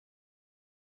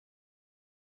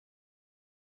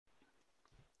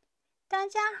大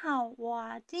家好，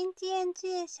我今天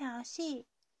介绍是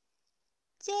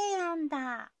这样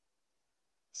的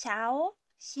小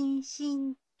星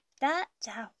星的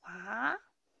札幌。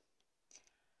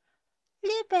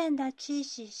日本的七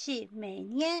夕是每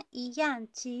年一样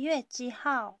7月7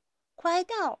号，快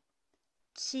到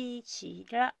七夕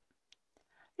了。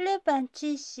日本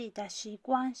七夕的习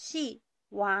惯是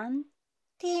往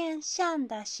天上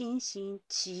的星星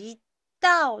祈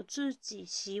祷自己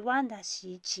希望的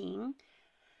事情，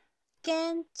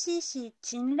跟七夕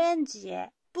情人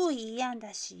节不一样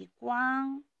的习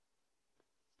惯。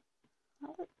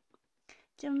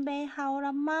准备好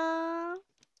了吗？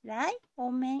来，我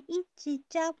们一起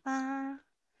教吧。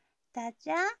大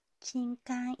家请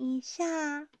看一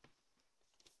下。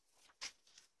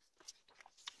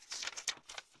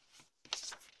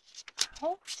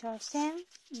好，首先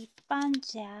一般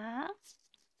夹，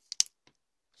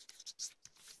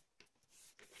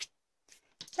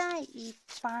再一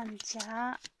般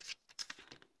夹，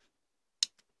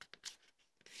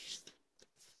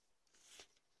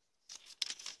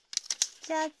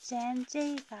夹紧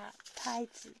这个袋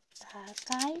子打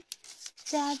开，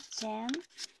夹紧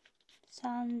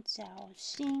三角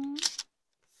形，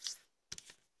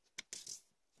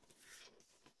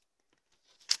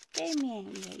背面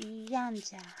也一样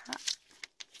夹。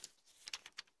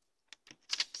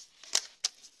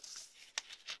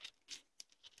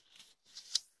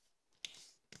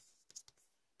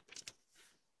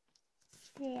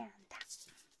这样的，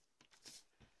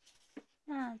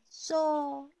那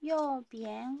左右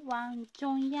边往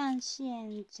中央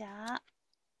线夹，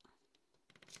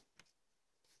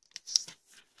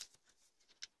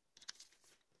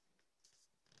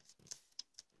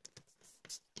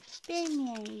背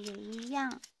面也一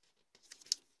样。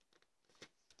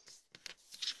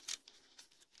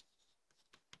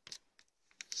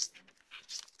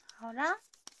好了，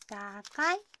打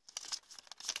开。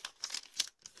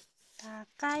打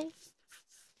开，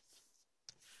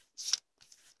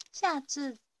下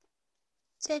次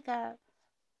这个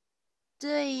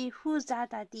最复杂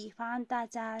的地方，大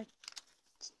家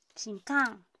请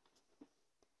看，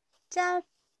这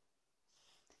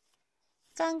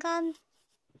刚刚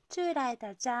出来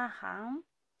的加行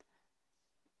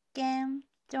跟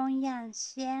中央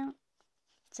线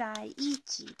在一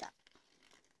起的，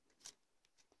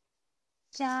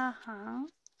加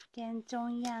行跟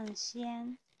中央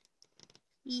线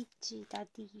一起的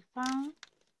地方，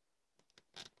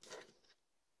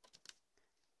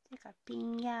这个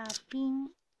拼呀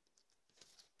拼，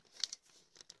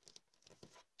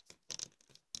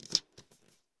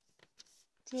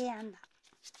这样的，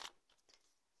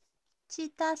其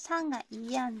他3个一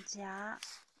样夹，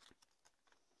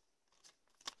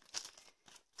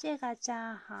这个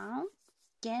加行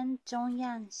跟中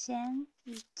央线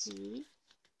一起。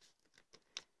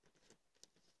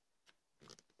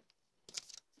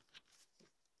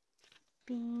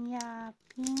拼呀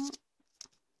拼，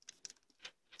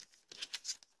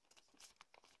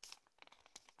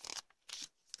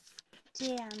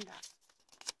这样的，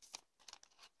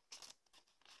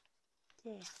这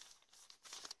样，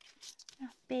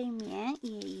那背面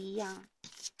也一样。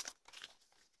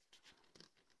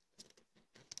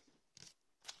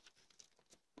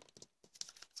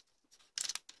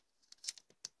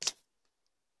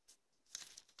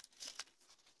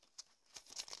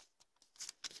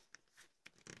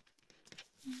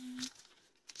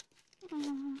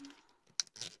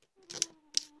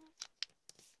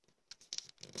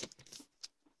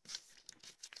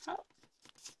好，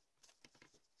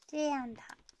这样的，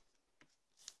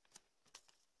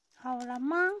好了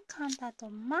吗？看得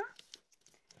懂吗？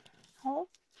好，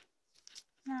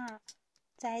那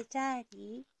在这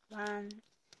里往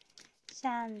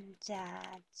上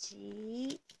夹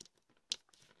起，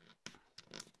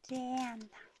这样的，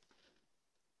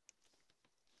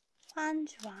翻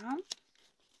转。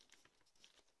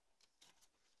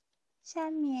下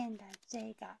面的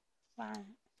这个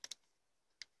往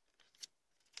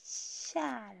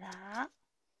下了，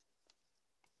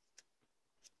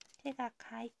这个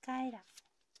开了，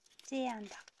这样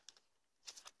的，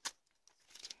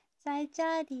在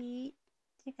这里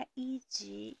这个一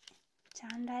直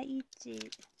长的一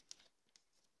直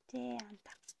这样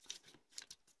的，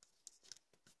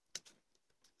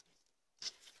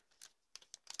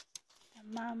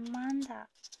慢慢的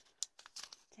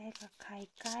这个开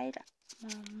了。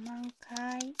慢慢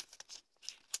开，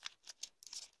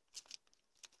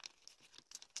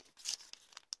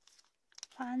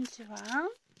翻转，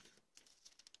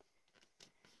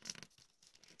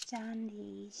整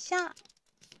理一下，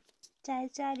在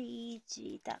这里一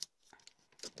起的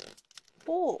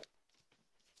布，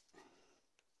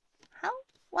好，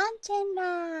完成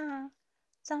啦！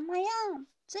怎么样？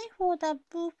最后的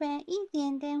部分一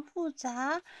点点复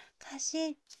杂，可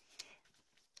是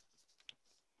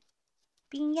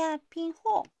拼呀拼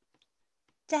后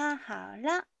扎好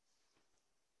了，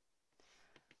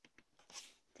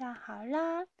扎好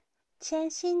了。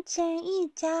全心全意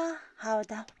扎好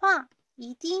的话，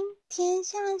一定天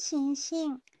上星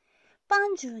星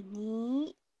帮助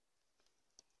你。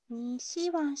你希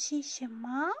望是什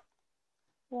么？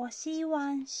我希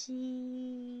望是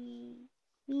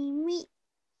秘密。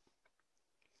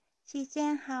时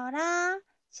间好啦，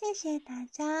谢谢大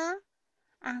家，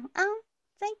安安，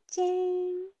再见。